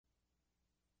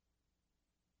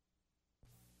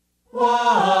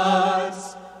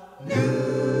What's new?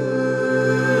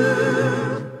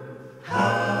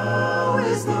 How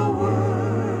is the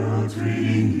world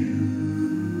treating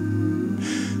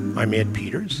you? I'm Ed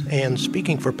Peters, and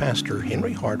speaking for Pastor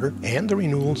Henry Harder and the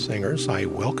Renewal Singers, I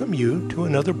welcome you to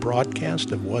another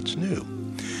broadcast of What's New.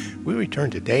 We return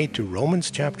today to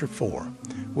Romans chapter 4.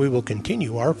 We will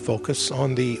continue our focus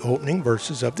on the opening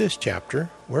verses of this chapter,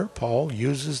 where Paul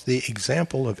uses the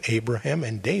example of Abraham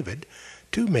and David,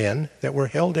 two men that were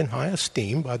held in high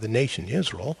esteem by the nation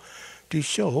Israel, to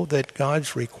show that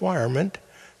God's requirement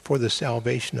for the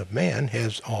salvation of man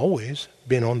has always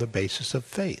been on the basis of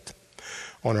faith.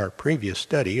 On our previous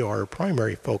study, our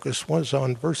primary focus was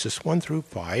on verses 1 through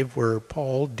 5, where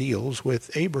Paul deals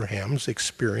with Abraham's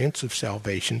experience of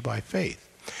salvation by faith.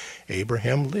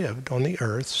 Abraham lived on the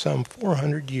earth some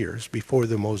 400 years before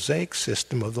the Mosaic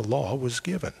system of the law was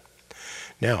given.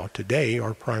 Now, today,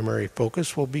 our primary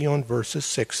focus will be on verses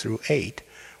 6 through 8,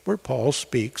 where Paul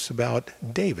speaks about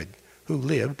David, who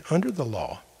lived under the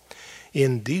law.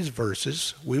 In these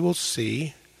verses, we will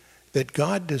see that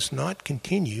God does not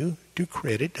continue to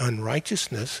credit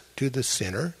unrighteousness to the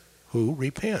sinner who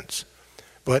repents,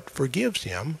 but forgives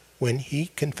him when he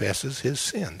confesses his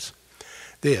sins.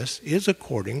 This is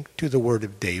according to the word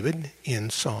of David in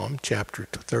Psalm chapter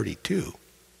 32.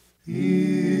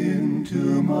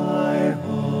 Into my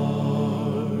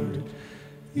heart,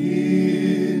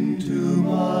 into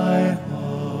my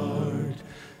heart,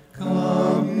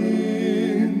 come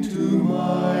into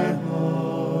my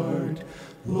heart,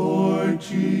 Lord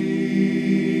Jesus,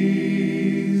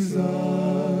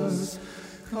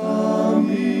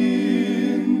 come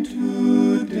in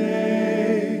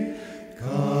today,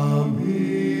 come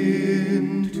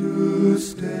in to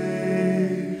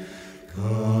stay,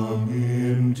 come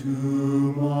into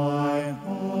my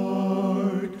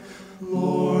heart,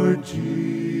 Lord Jesus.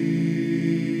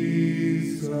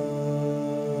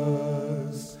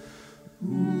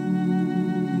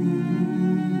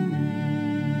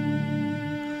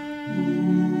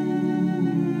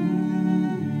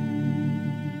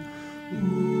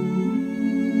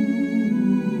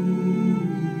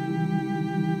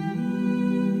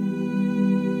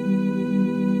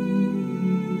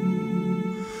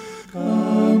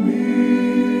 Come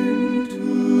in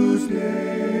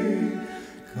today,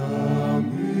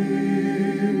 come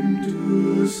in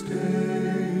to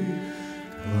stay,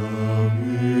 come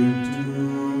into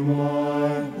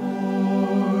my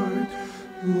heart,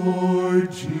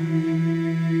 Lord Jesus.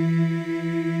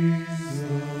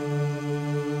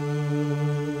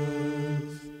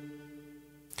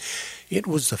 It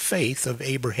was the faith of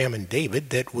Abraham and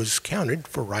David that was counted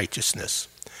for righteousness.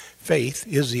 Faith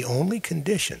is the only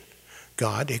condition.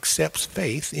 God accepts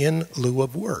faith in lieu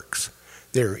of works.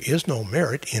 There is no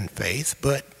merit in faith,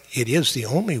 but it is the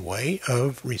only way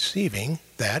of receiving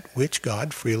that which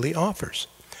God freely offers.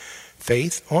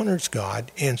 Faith honors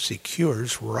God and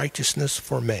secures righteousness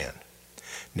for man.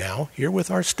 Now, here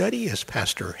with our study is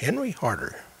Pastor Henry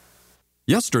Harder.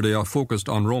 Yesterday I focused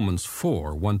on Romans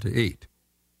 4, 1-8.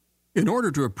 In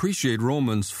order to appreciate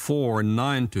Romans 4,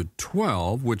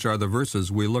 9-12, which are the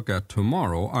verses we look at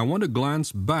tomorrow, I want to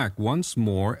glance back once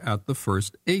more at the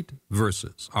first 8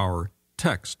 verses, our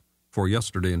text for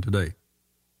yesterday and today.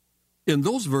 In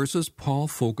those verses, Paul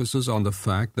focuses on the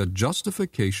fact that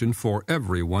justification for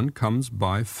everyone comes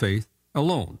by faith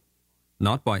alone,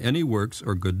 not by any works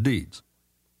or good deeds.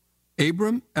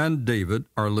 Abram and David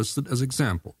are listed as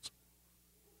examples.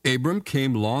 Abram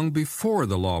came long before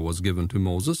the law was given to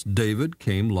Moses. David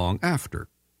came long after.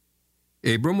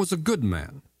 Abram was a good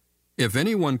man. If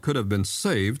anyone could have been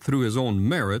saved through his own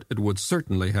merit, it would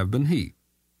certainly have been he.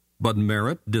 But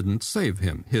merit didn't save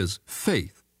him. His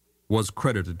faith was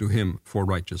credited to him for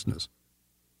righteousness.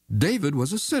 David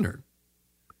was a sinner,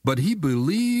 but he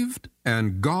believed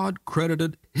and God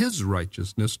credited his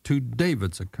righteousness to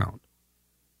David's account.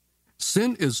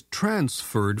 Sin is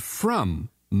transferred from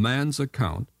man's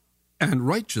account, and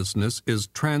righteousness is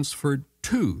transferred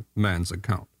to man's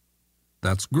account.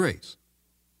 That's grace.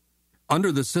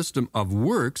 Under the system of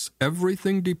works,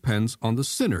 everything depends on the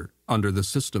sinner. Under the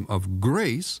system of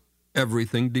grace,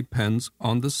 everything depends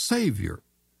on the Savior.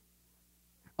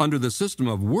 Under the system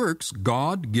of works,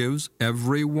 God gives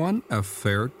everyone a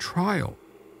fair trial.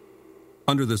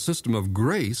 Under the system of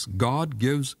grace, God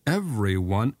gives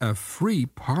everyone a free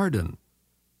pardon.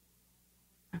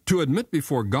 To admit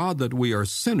before God that we are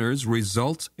sinners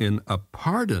results in a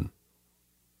pardon.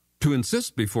 To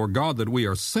insist before God that we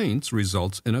are saints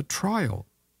results in a trial.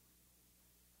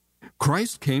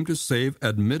 Christ came to save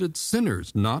admitted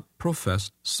sinners, not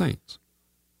professed saints.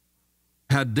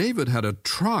 Had David had a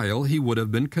trial, he would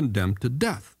have been condemned to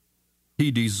death. He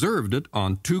deserved it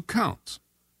on 2 counts: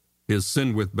 his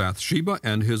sin with Bathsheba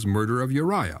and his murder of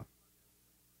Uriah.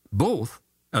 Both,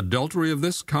 adultery of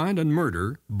this kind and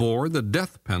murder, bore the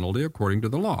death penalty according to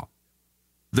the law.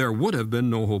 There would have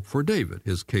been no hope for David.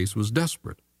 His case was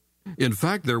desperate. In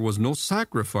fact, there was no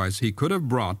sacrifice he could have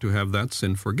brought to have that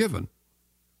sin forgiven.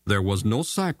 There was no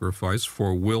sacrifice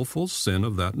for willful sin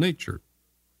of that nature.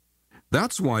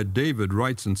 That's why David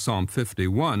writes in Psalm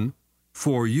 51,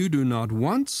 "For you do not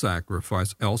want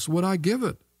sacrifice, else would I give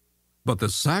it. But the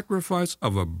sacrifice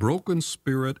of a broken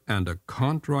spirit and a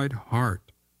contrite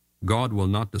heart, God will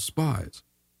not despise."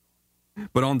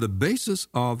 But on the basis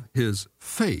of his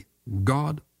faith,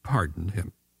 God pardoned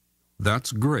him.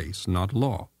 That's grace, not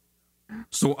law.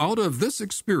 So out of this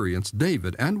experience,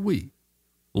 David and we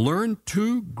learn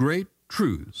 2 great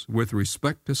truths with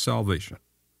respect to salvation.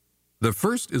 The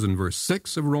first is in verse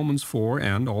 6 of Romans 4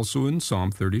 and also in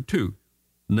Psalm 32,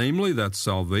 namely that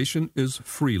salvation is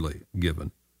freely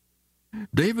given.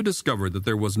 David discovered that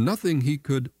there was nothing he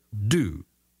could do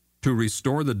to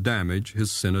restore the damage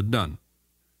his sin had done.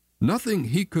 Nothing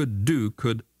he could do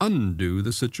could undo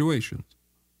the situations.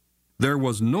 There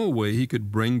was no way he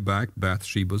could bring back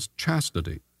Bathsheba's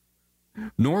chastity,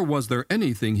 nor was there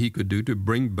anything he could do to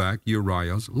bring back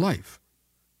Uriah's life.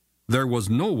 There was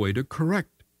no way to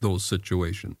correct those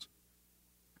situations,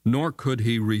 nor could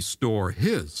he restore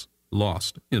his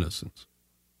lost innocence.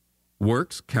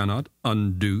 Works cannot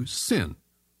undo sin.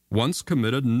 Once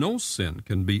committed, no sin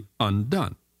can be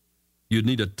undone. You'd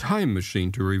need a time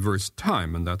machine to reverse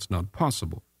time, and that's not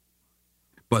possible.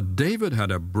 But David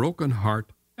had a broken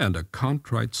heart and a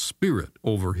contrite spirit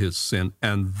over his sin,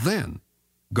 and then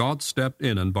God stepped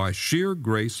in and by sheer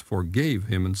grace forgave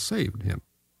him and saved him.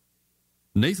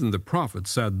 Nathan the prophet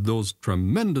said those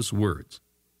tremendous words,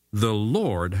 "The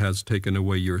Lord has taken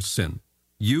away your sin.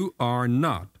 You are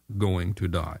not going to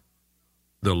die."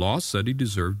 The law said he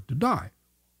deserved to die.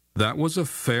 That was a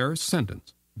fair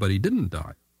sentence, but he didn't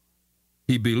die.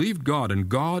 He believed God, and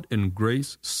God in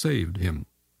grace saved him.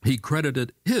 He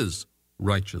credited his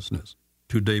righteousness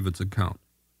to David's account.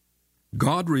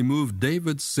 God removed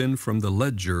David's sin from the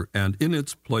ledger, and in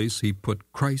its place he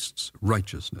put Christ's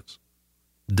righteousness.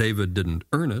 David didn't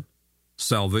earn it.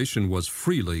 Salvation was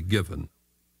freely given.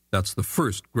 That's the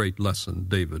first great lesson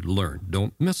David learned.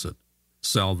 Don't miss it.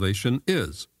 Salvation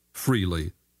is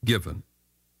freely given.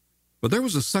 But there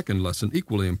was a second lesson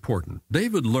equally important.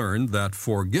 David learned that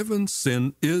forgiven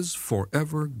sin is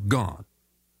forever gone.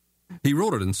 He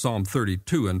wrote it in Psalm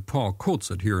 32, and Paul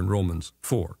quotes it here in Romans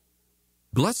 4.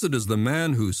 "Blessed is the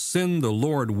man whose sin the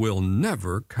Lord will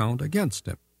never count against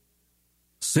him."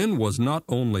 Sin was not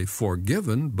only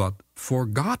forgiven, but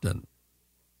forgotten.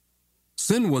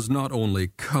 Sin was not only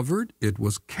covered, it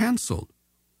was canceled.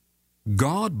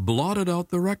 God blotted out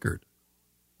the record.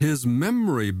 His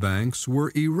memory banks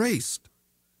were erased.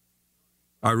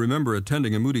 I remember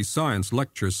attending a Moody Science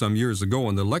lecture some years ago,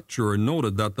 and the lecturer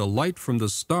noted that the light from the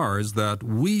stars that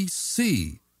we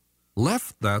see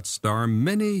left that star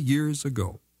many years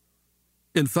ago.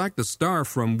 In fact, the star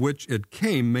from which it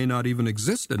came may not even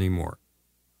exist anymore.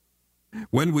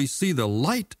 When we see the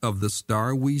light of the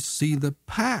star, we see the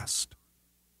past.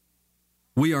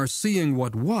 We are seeing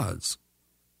what was.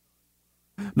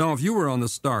 Now, if you were on the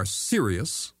star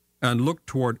Sirius and looked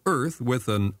toward Earth with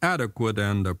an adequate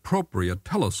and appropriate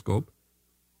telescope,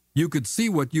 you could see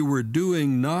what you were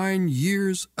doing 9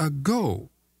 years ago.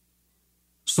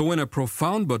 So in a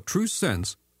profound but true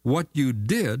sense, what you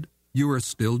did, you are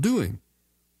still doing.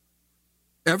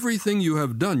 Everything you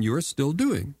have done, you are still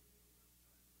doing.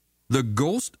 The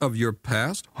ghost of your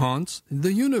past haunts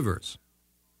the universe.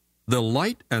 The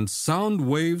light and sound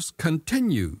waves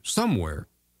continue somewhere.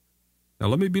 Now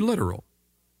let me be literal.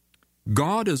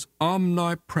 God is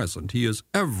omnipresent. He is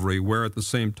everywhere at the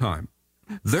same time.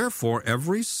 Therefore,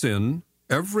 every sin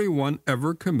everyone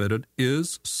ever committed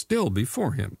is still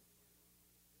before him.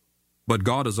 But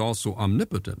God is also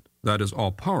omnipotent, that is,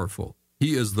 all-powerful.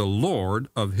 He is the Lord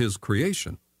of his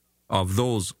creation, of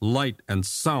those light and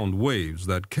sound waves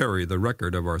that carry the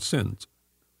record of our sins.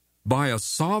 By a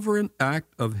sovereign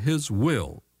act of his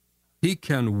will, he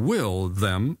can will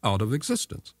them out of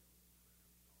existence.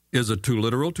 Is it too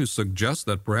literal to suggest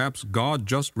that perhaps God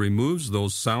just removes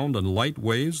those sound and light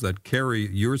waves that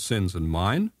carry your sins and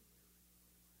mine?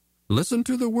 Listen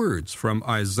to the words from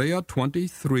Isaiah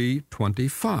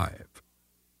 23:25.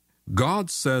 God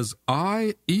says,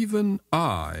 "I, even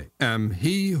I, am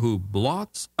he who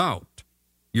blots out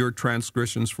your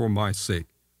transgressions for my sake,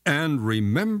 and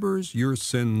remembers your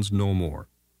sins no more."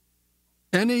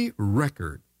 Any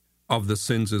record of the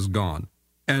sins is gone,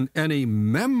 and any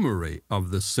memory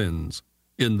of the sins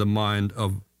in the mind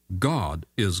of God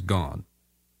is gone.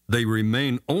 They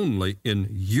remain only in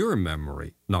your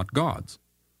memory, not God's.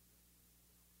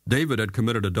 David had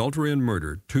committed adultery and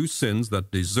murder, 2 sins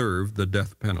that deserved the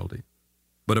death penalty.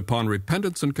 But upon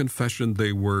repentance and confession,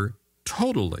 they were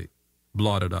totally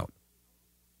blotted out.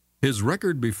 His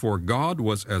record before God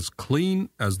was as clean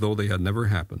as though they had never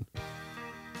happened.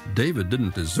 David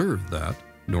didn't deserve that,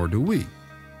 nor do we.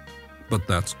 But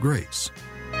that's grace.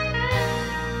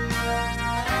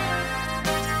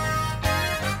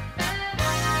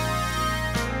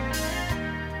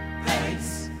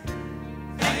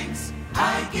 Thanks,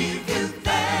 I give you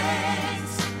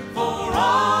thanks for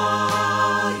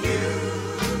all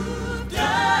you've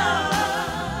done.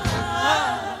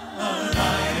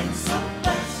 I am so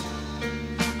blessed,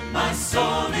 my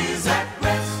soul is at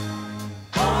rest.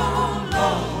 Oh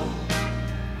Lord,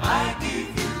 I give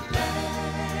you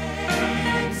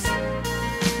thanks.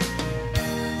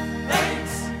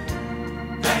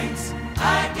 Thanks,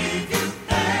 I give you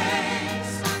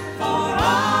thanks for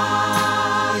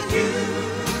all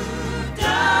you've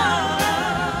done.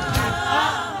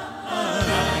 I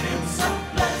am so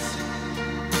blessed,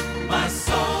 my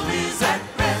soul is at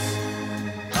rest.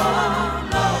 Oh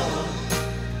Lord,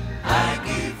 I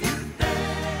give you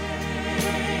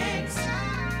thanks.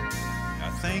 I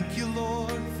thank you,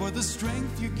 Lord, for the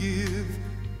strength you give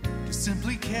to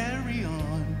simply carry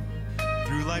on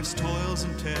through life's toils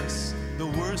and tests, the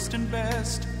worst and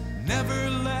best, never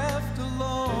left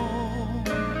alone.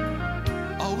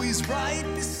 Always right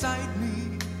beside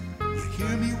me, you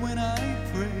hear me when I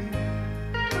pray.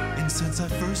 And since I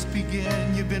first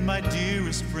began, you've been my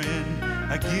dearest friend.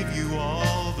 I give you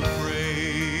all the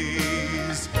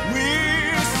praise.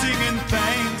 We're singing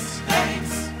thanks,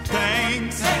 thanks.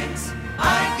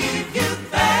 I give you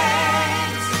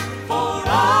thanks for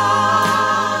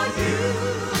all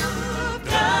you've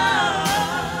done.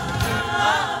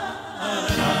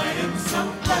 I am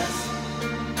so blessed,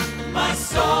 my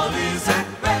soul is at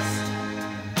rest.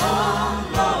 Oh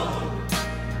Lord,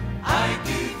 I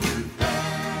give you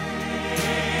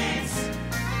thanks.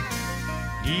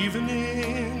 Even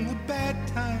in the bad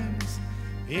times,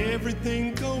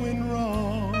 everything going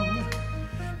wrong,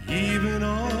 even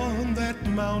on that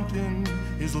mountain,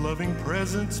 His loving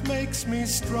presence makes me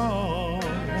strong.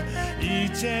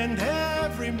 Each and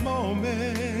every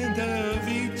moment of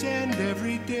each and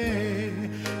every day,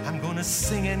 I'm gonna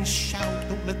sing and shout,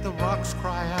 don't let the rocks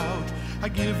cry out. I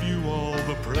give you all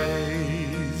the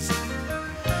praise.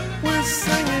 We're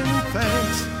singing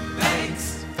thanks,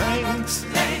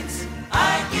 Thanks,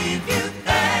 I give you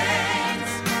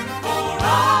thanks for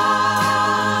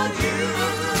all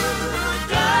you've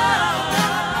done.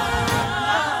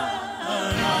 I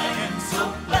am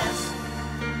so blessed,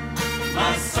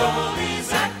 my soul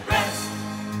is at rest.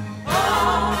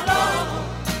 Oh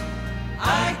Lord,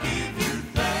 I give you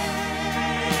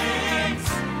thanks.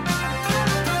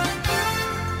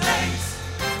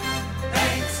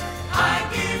 Thanks, I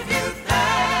give you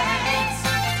thanks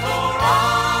for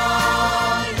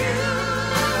all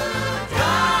you've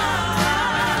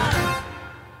done.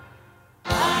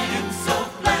 I am so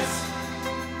blessed,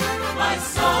 my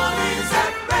soul is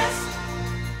at rest.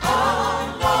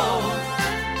 Oh Lord,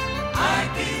 I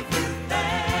give you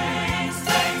thanks.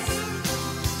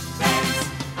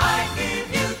 I give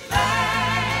you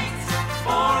thanks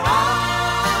for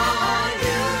all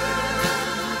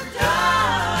you've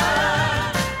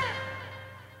done.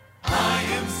 I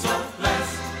am so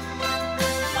blessed,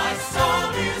 my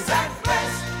soul is at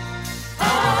rest.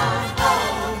 Oh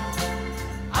Lord,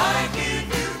 I give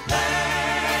you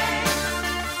thanks.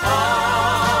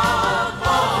 Oh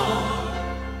Lord,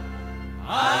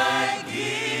 I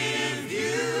give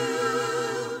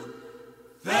you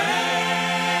thanks.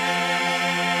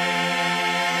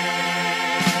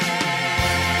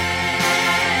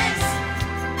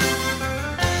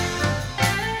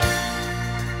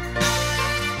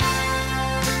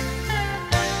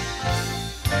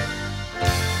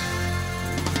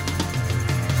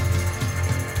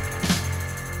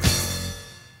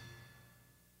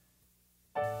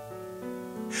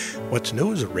 What's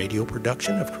New is a radio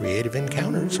production of Creative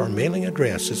Encounters. Our mailing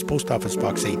address is Post Office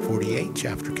Box 848,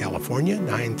 Shafter, California,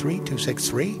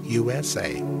 93263,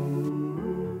 USA.